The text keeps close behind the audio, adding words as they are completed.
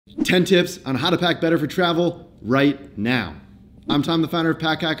10 tips on how to pack better for travel right now. I'm Tom, the founder of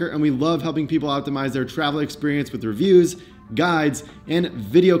Pack Hacker, and we love helping people optimize their travel experience with reviews, guides, and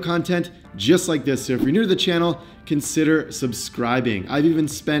video content just like this. So if you're new to the channel, consider subscribing. I've even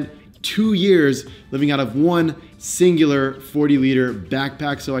spent 2 years living out of one singular 40-liter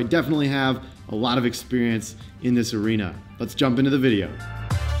backpack, so I definitely have a lot of experience in this arena. Let's jump into the video.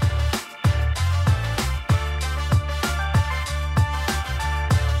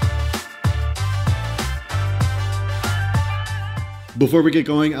 Before we get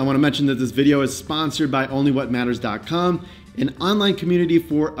going, I want to mention that this video is sponsored by onlywhatmatters.com, an online community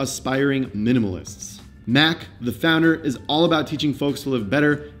for aspiring minimalists. Mac, the founder, is all about teaching folks to live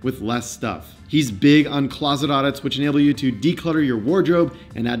better with less stuff. He's big on closet audits, which enable you to declutter your wardrobe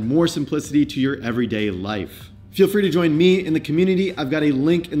and add more simplicity to your everyday life. Feel free to join me in the community. I've got a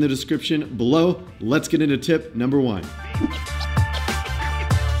link in the description below. Let's get into tip number 1.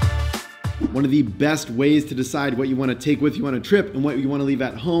 One of the best ways to decide what you want to take with you on a trip and what you want to leave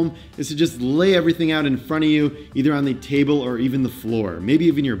at home is to just lay everything out in front of you, either on the table or even the floor, maybe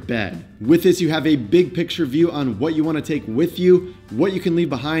even your bed. With this, you have a big picture view on what you want to take with you, what you can leave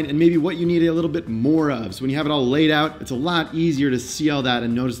behind, and maybe what you need a little bit more of. So when you have it all laid out, it's a lot easier to see all that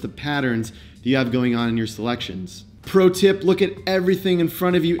and notice the patterns that you have going on in your selections. Pro tip, look at everything in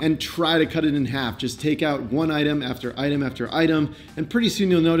front of you and try to cut it in half. Just take out one item after item after item, and pretty soon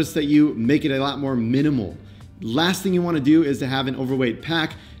you'll notice that you make it a lot more minimal. Last thing you want to do is to have an overweight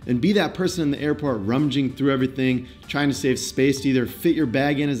pack and be that person in the airport rummaging through everything, trying to save space to either fit your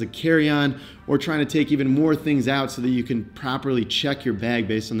bag in as a carry-on or trying to take even more things out so that you can properly check your bag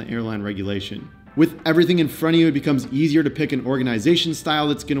based on the airline regulation. With everything in front of you, it becomes easier to pick an organization style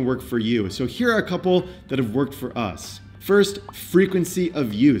that's going to work for you. So here are a couple that have worked for us. First, frequency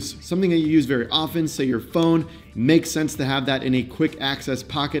of use. Something that you use very often, say your phone, makes sense to have that in a quick access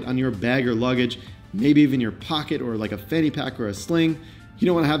pocket on your bag or luggage, maybe even your pocket or like a fanny pack or a sling. You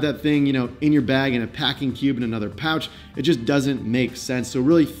don't want to have that thing, in your bag in a packing cube in another pouch. It just doesn't make sense. So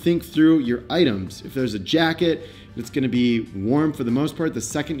really think through your items. If there's a jacket, it's going to be warm for the most part. The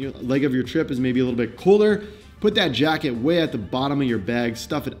second leg of your trip is maybe a little bit colder. Put that jacket way at the bottom of your bag,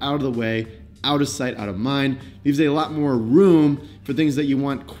 stuff it out of the way, out of sight, out of mind. Leaves a lot more room for things that you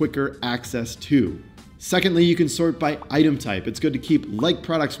want quicker access to. Secondly, you can sort by item type. It's good to keep like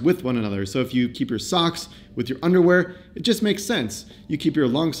products with one another. So if you keep your socks with your underwear, it just makes sense. You keep your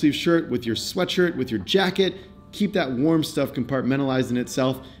long sleeve shirt with your sweatshirt, with your jacket, keep that warm stuff compartmentalized in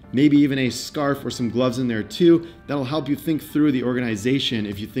itself, maybe even a scarf or some gloves in there too. That'll help you think through the organization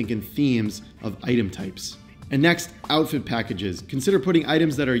if you think in themes of item types. And next, outfit packages. Consider putting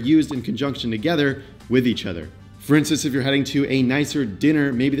items that are used in conjunction together with each other. For instance, if you're heading to a nicer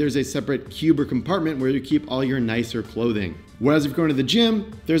dinner, maybe there's a separate cube or compartment where you keep all your nicer clothing. Whereas if you're going to the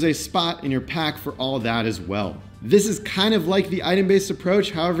gym, there's a spot in your pack for all that as well. This is kind of like the item-based approach.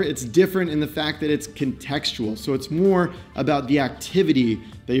 However, it's different in the fact that it's contextual. So it's more about the activity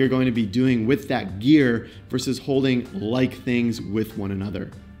that you're going to be doing with that gear versus holding like things with one another.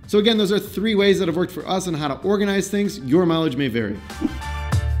 So again, those are 3 ways that have worked for us on how to organize things. Your mileage may vary.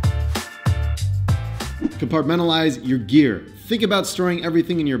 Compartmentalize your gear. Think about storing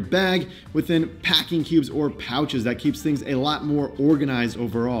everything in your bag within packing cubes or pouches. That keeps things a lot more organized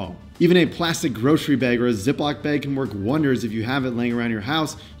overall. Even a plastic grocery bag or a Ziploc bag can work wonders if you have it laying around your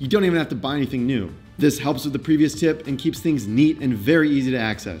house. You don't even have to buy anything new. This helps with the previous tip and keeps things neat and very easy to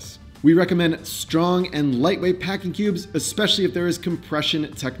access. We recommend strong and lightweight packing cubes, especially if there is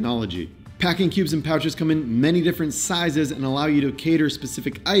compression technology. Packing cubes and pouches come in many different sizes and allow you to cater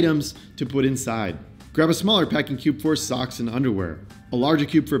specific items to put inside. Grab a smaller packing cube for socks and underwear, a larger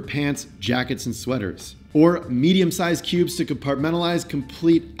cube for pants, jackets, and sweaters, or medium-sized cubes to compartmentalize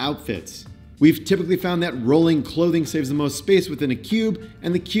complete outfits. We've typically found that rolling clothing saves the most space within a cube,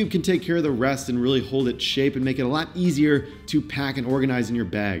 and the cube can take care of the rest and really hold its shape and make it a lot easier to pack and organize in your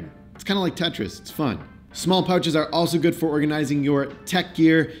bag. It's kind of like Tetris, it's fun. Small pouches are also good for organizing your tech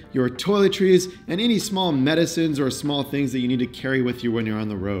gear, your toiletries, and any small medicines or small things that you need to carry with you when you're on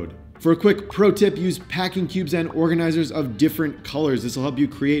the road. For a quick pro tip, use packing cubes and organizers of different colors. This will help you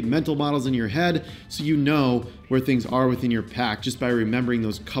create mental models in your head so you know where things are within your pack just by remembering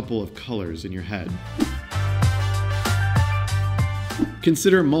those couple of colors in your head.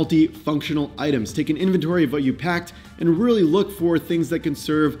 Consider multifunctional items. Take an inventory of what you packed and really look for things that can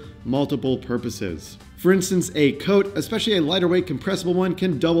serve multiple purposes. For instance, a coat, especially a lighter weight compressible one,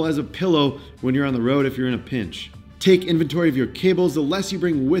 can double as a pillow when you're on the road if you're in a pinch. Take inventory of your cables. The less you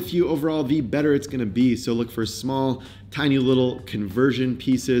bring with you overall, the better it's gonna be. So look for small, tiny little conversion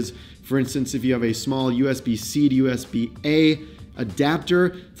pieces. For instance, if you have a small USB-C to USB-A adapter.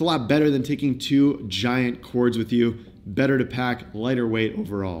 It's a lot better than taking 2 giant cords with you. Better to pack, lighter weight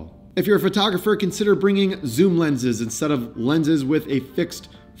overall. If you're a photographer, consider bringing zoom lenses instead of lenses with a fixed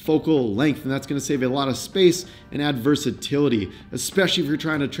focal length, and that's going to save a lot of space and add versatility, especially if you're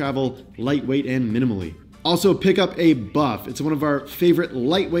trying to travel lightweight and minimally. Also, pick up a buff. It's one of our favorite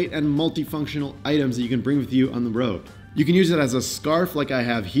lightweight and multifunctional items that you can bring with you on the road. You can use it as a scarf like I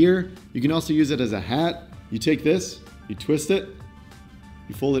have here. You can also use it as a hat. You take this, you twist it,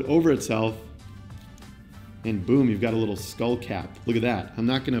 you fold it over itself, and boom, you've got a little skull cap. Look at that. I'm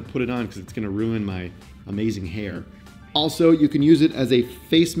not gonna put it on because it's gonna ruin my amazing hair. Also, you can use it as a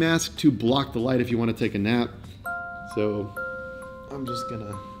face mask to block the light if you wanna take a nap. So I'm just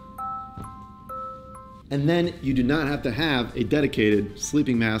gonna... And then you do not have to have a dedicated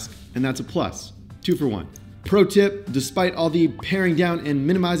sleeping mask, and that's a plus. 2 for 1. Pro tip, despite all the paring down and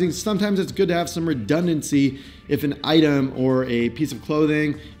minimizing, sometimes it's good to have some redundancy if an item or a piece of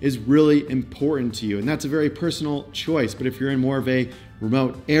clothing is really important to you. And that's a very personal choice. But if you're in more of a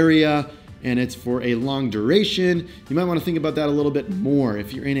remote area and it's for a long duration, you might want to think about that a little bit more.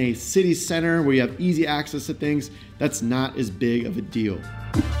 If you're in a city center where you have easy access to things, that's not as big of a deal.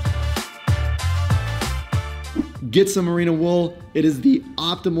 Get some merino wool. It is the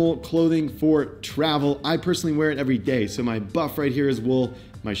optimal clothing for travel. I personally wear it every day. So my buff right here is wool,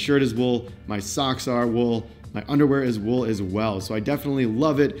 my shirt is wool, my socks are wool, my underwear is wool as well. So I definitely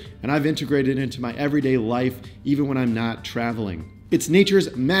love it, and I've integrated it into my everyday life even when I'm not traveling. It's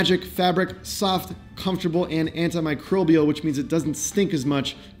nature's magic fabric, soft, comfortable, and antimicrobial, which means it doesn't stink as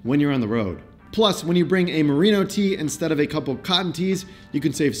much when you're on the road. Plus, when you bring a merino tee instead of a couple cotton tees, you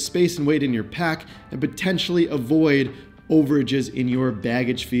can save space and weight in your pack and potentially avoid overages in your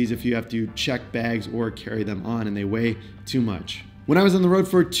baggage fees if you have to check bags or carry them on and they weigh too much. When I was on the road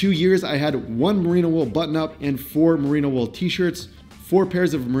for 2 years, I had 1 merino wool button-up and 4 merino wool t-shirts, 4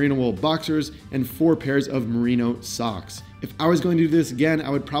 pairs of merino wool boxers, and 4 pairs of merino socks. If I was going to do this again, I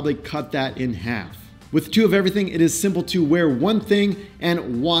would probably cut that in half. With 2 of everything, it is simple to wear one thing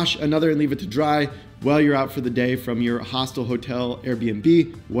and wash another and leave it to dry while you're out for the day from your hostel, hotel,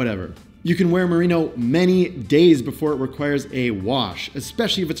 Airbnb, whatever. You can wear merino many days before it requires a wash,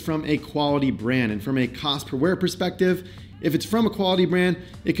 especially if it's from a quality brand. And from a cost per wear perspective, if it's from a quality brand,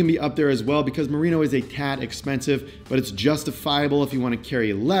 it can be up there as well because merino is a tad expensive, but it's justifiable if you want to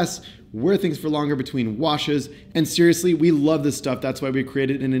carry less, wear things for longer between washes. And seriously, we love this stuff. That's why we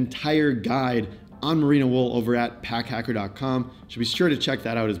created an entire guide on merino wool over at packhacker.com. So be sure to check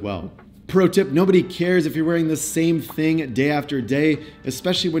that out as well. Pro tip, nobody cares if you're wearing the same thing day after day,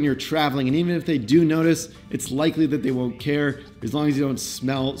 especially when you're traveling. And even if they do notice, it's likely that they won't care as long as you don't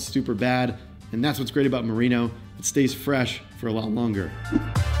smell super bad. And that's what's great about merino. It stays fresh for a lot longer.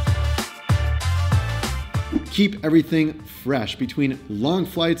 Keep everything fresh. Between long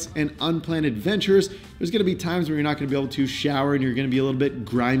flights and unplanned adventures, there's gonna be times where you're not gonna be able to shower and you're gonna be a little bit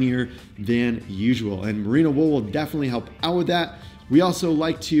grimier than usual. And merino wool will definitely help out with that. We also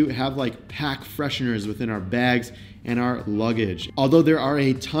like to have like pack fresheners within our bags and our luggage. Although there are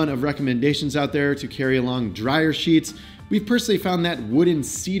a ton of recommendations out there to carry along dryer sheets, we've personally found that wooden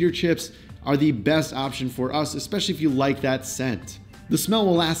cedar chips are the best option for us, especially if you like that scent. The smell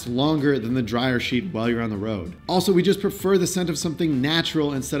will last longer than the dryer sheet while you're on the road. Also, we just prefer the scent of something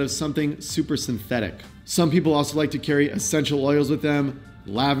natural instead of something super synthetic. Some people also like to carry essential oils with them,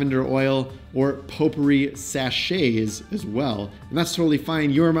 lavender oil, or potpourri sachets as well. And that's totally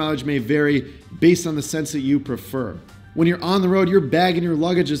fine. Your mileage may vary based on the scents that you prefer. When you're on the road, your bag and your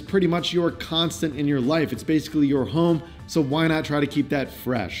luggage is pretty much your constant in your life. It's basically your home, so why not try to keep that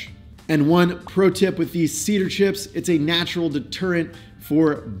fresh? And one pro tip with these cedar chips, it's a natural deterrent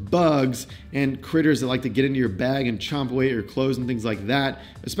for bugs and critters that like to get into your bag and chomp away at your clothes and things like that,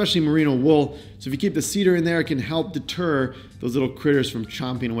 especially merino wool. So if you keep the cedar in there, it can help deter those little critters from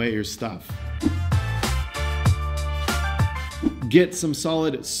chomping away at your stuff. Get some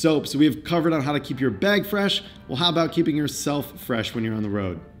solid soap. So we've covered on how to keep your bag fresh. Well, how about keeping yourself fresh when you're on the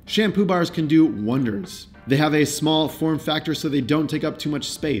road? Shampoo bars can do wonders. They have a small form factor so they don't take up too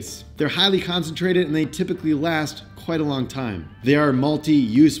much space. They're highly concentrated and they typically last quite a long time. They are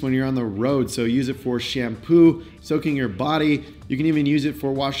multi-use when you're on the road, so use it for shampoo, soaking your body. You can even use it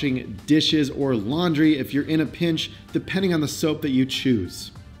for washing dishes or laundry if you're in a pinch, depending on the soap that you choose.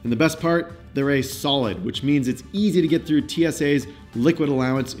 And the best part, they're a solid, which means it's easy to get through TSA's liquid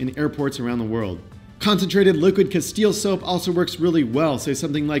allowance in airports around the world. Concentrated liquid Castile soap also works really well, say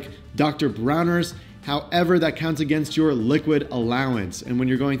something like Dr. Bronner's. However, that counts against your liquid allowance. And when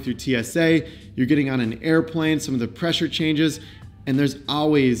you're going through TSA, you're getting on an airplane, some of the pressure changes, And there's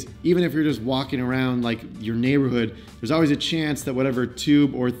always, even if you're just walking around like your neighborhood, there's always a chance that whatever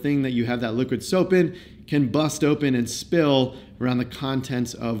tube or thing that you have that liquid soap in can bust open and spill around the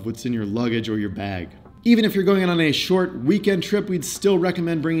contents of what's in your luggage or your bag. Even if you're going on a short weekend trip, we'd still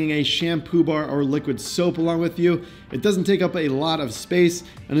recommend bringing a shampoo bar or liquid soap along with you. It doesn't take up a lot of space,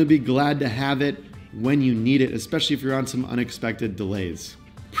 and you'll be glad to have it when you need it, especially if you're on some unexpected delays.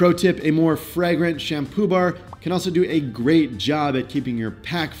 Pro tip, a more fragrant shampoo bar can also do a great job at keeping your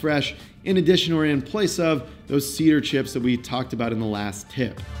pack fresh, in addition or in place of those cedar chips that we talked about in the last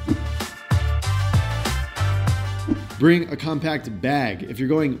tip. Bring a compact bag. If you're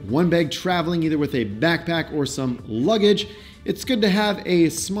going one bag traveling, either with a backpack or some luggage, it's good to have a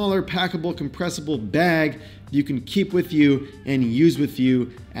smaller packable compressible bag you can keep with you and use with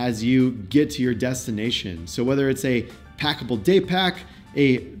you as you get to your destination. So whether it's a packable day pack,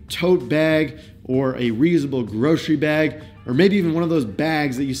 a tote bag, or a reusable grocery bag, or maybe even one of those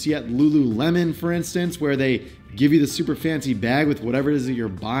bags that you see at Lululemon, for instance, where they give you the super fancy bag with whatever it is that you're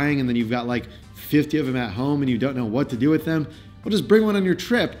buying, and then you've got like 50 of them at home and you don't know what to do with them. Well, just bring one on your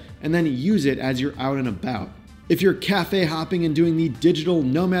trip and then use it as you're out and about. If you're cafe hopping and doing the digital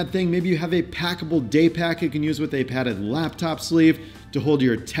nomad thing, maybe you have a packable day pack you can use with a padded laptop sleeve to hold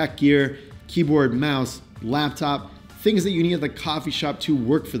your tech gear, keyboard, mouse, laptop, things that you need at the coffee shop to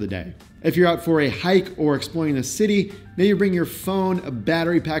work for the day. If you're out for a hike or exploring the city, maybe bring your phone, a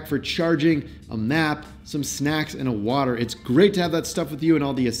battery pack for charging, a map, some snacks, and a water. It's great to have that stuff with you and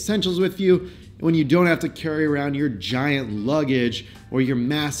all the essentials with you when you don't have to carry around your giant luggage or your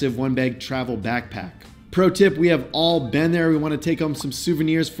massive one-bag travel backpack. Pro tip, we have all been there. We want to take home some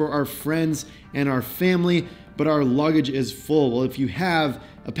souvenirs for our friends and our family, but our luggage is full. Well, if you have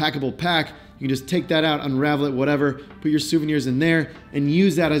a packable pack, you can just take that out, unravel it, whatever, put your souvenirs in there, and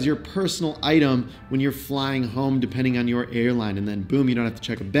use that as your personal item when you're flying home, depending on your airline. And then boom, you don't have to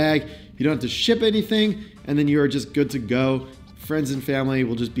check a bag, you don't have to ship anything, and then you're just good to go. Friends and family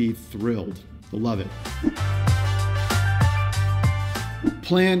will just be thrilled. They'll love it.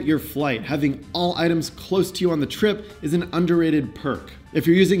 Plan your flight. Having all items close to you on the trip is an underrated perk. If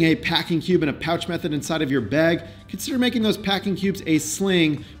you're using a packing cube and a pouch method inside of your bag, consider making those packing cubes a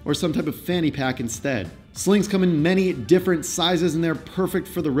sling or some type of fanny pack instead. Slings come in many different sizes and they're perfect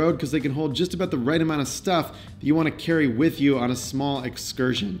for the road because they can hold just about the right amount of stuff that you want to carry with you on a small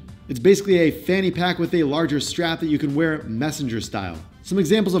excursion. It's basically a fanny pack with a larger strap that you can wear messenger style. Some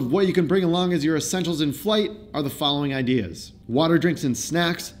examples of what you can bring along as your essentials in flight are the following ideas: water, drinks, and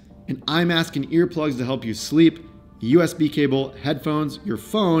snacks, an eye mask and earplugs to help you sleep, a USB cable, headphones, your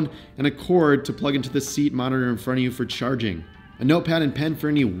phone, and a cord to plug into the seat monitor in front of you for charging. A notepad and pen for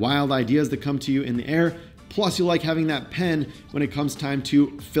any wild ideas that come to you in the air, plus you'll like having that pen when it comes time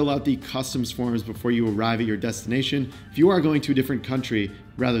to fill out the customs forms before you arrive at your destination if you are going to a different country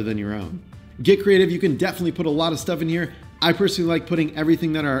rather than your own. Get creative, you can definitely put a lot of stuff in here. I personally like putting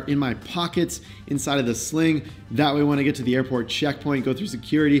everything that are in my pockets inside of the sling. That way when I get to the airport checkpoint, go through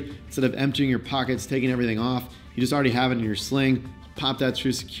security, instead of emptying your pockets, taking everything off, you just already have it in your sling, pop that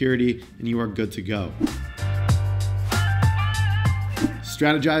through security, and you are good to go.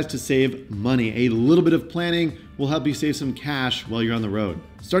 Strategize to save money. A little bit of planning will help you save some cash while you're on the road.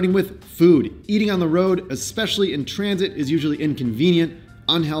 Starting with food. Eating on the road, especially in transit, is usually inconvenient,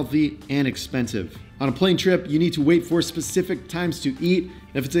 unhealthy, and expensive. On a plane trip, you need to wait for specific times to eat.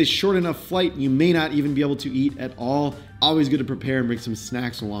 And if it's a short enough flight, you may not even be able to eat at all. Always good to prepare and bring some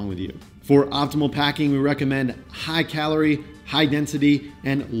snacks along with you. For optimal packing, we recommend high calorie, high density,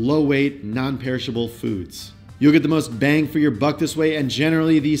 and low weight, non-perishable foods. You'll get the most bang for your buck this way, and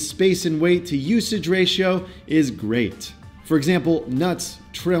generally the space and weight to usage ratio is great. For example, nuts,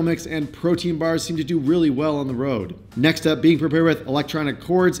 trail mix, and protein bars seem to do really well on the road. Next up, being prepared with electronic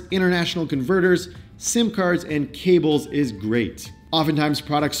cords, international converters, SIM cards, and cables is great. Oftentimes,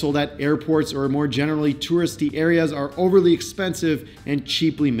 products sold at airports or more generally touristy areas are overly expensive and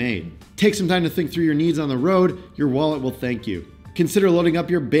cheaply made. Take some time to think through your needs on the road. Your wallet will thank you. Consider loading up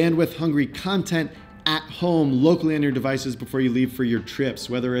your bandwidth-hungry content at home locally on your devices before you leave for your trips,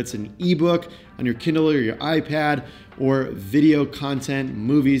 whether it's an ebook on your Kindle or your iPad or video content,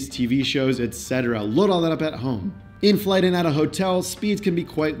 movies, TV shows, etc. Load all that up at home. In flight and at a hotel, speeds can be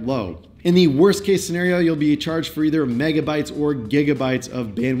quite low. In the worst case scenario, you'll be charged for either megabytes or gigabytes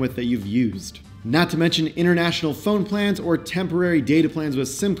of bandwidth that you've used. Not to mention international phone plans or temporary data plans with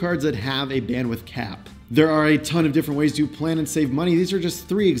SIM cards that have a bandwidth cap. There are a ton of different ways to plan and save money. These are just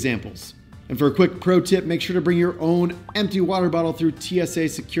 3 examples. And for a quick pro tip, make sure to bring your own empty water bottle through TSA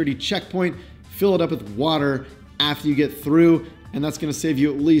security checkpoint, fill it up with water after you get through, and that's gonna save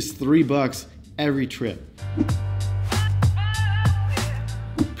you at least $3 every trip.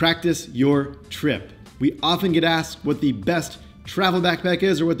 Practice your trip. We often get asked what the best travel backpack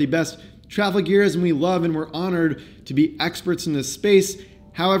is or what the best travel gear is, and we love and we're honored to be experts in this space.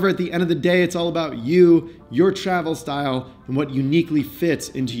 However, at the end of the day, it's all about you, your travel style, and what uniquely fits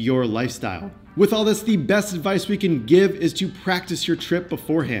into your lifestyle. With all this, the best advice we can give is to practice your trip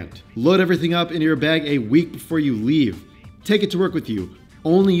beforehand. Load everything up into your bag a week before you leave. Take it to work with you.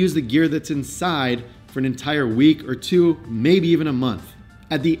 Only use the gear that's inside for an entire week or two, maybe even a month.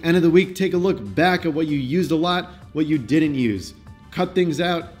 At the end of the week, take a look back at what you used a lot, what you didn't use. Cut things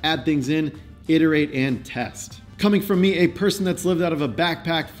out, add things in, iterate and test. Coming from me, a person that's lived out of a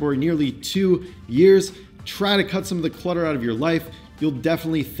backpack for nearly 2 years, try to cut some of the clutter out of your life. You'll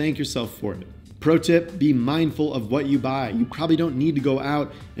definitely thank yourself for it. Pro tip, be mindful of what you buy. You probably don't need to go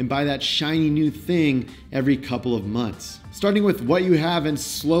out and buy that shiny new thing every couple of months. Starting with what you have and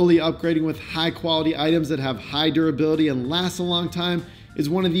slowly upgrading with high quality items that have high durability and last a long time is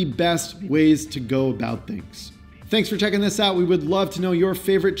one of the best ways to go about things. Thanks for checking this out. We would love to know your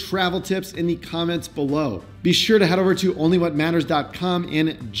favorite travel tips in the comments below. Be sure to head over to onlywhatmatters.com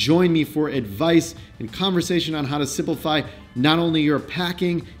and join me for advice and conversation on how to simplify not only your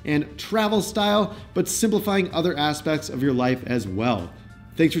packing and travel style, but simplifying other aspects of your life as well.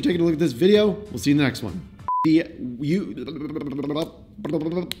 Thanks for taking a look at this video. We'll see you in the next one.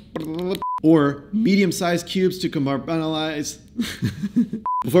 Or medium-sized cubes to compartmentalize.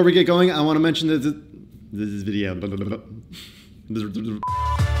 Before we get going, I want to mention that this video.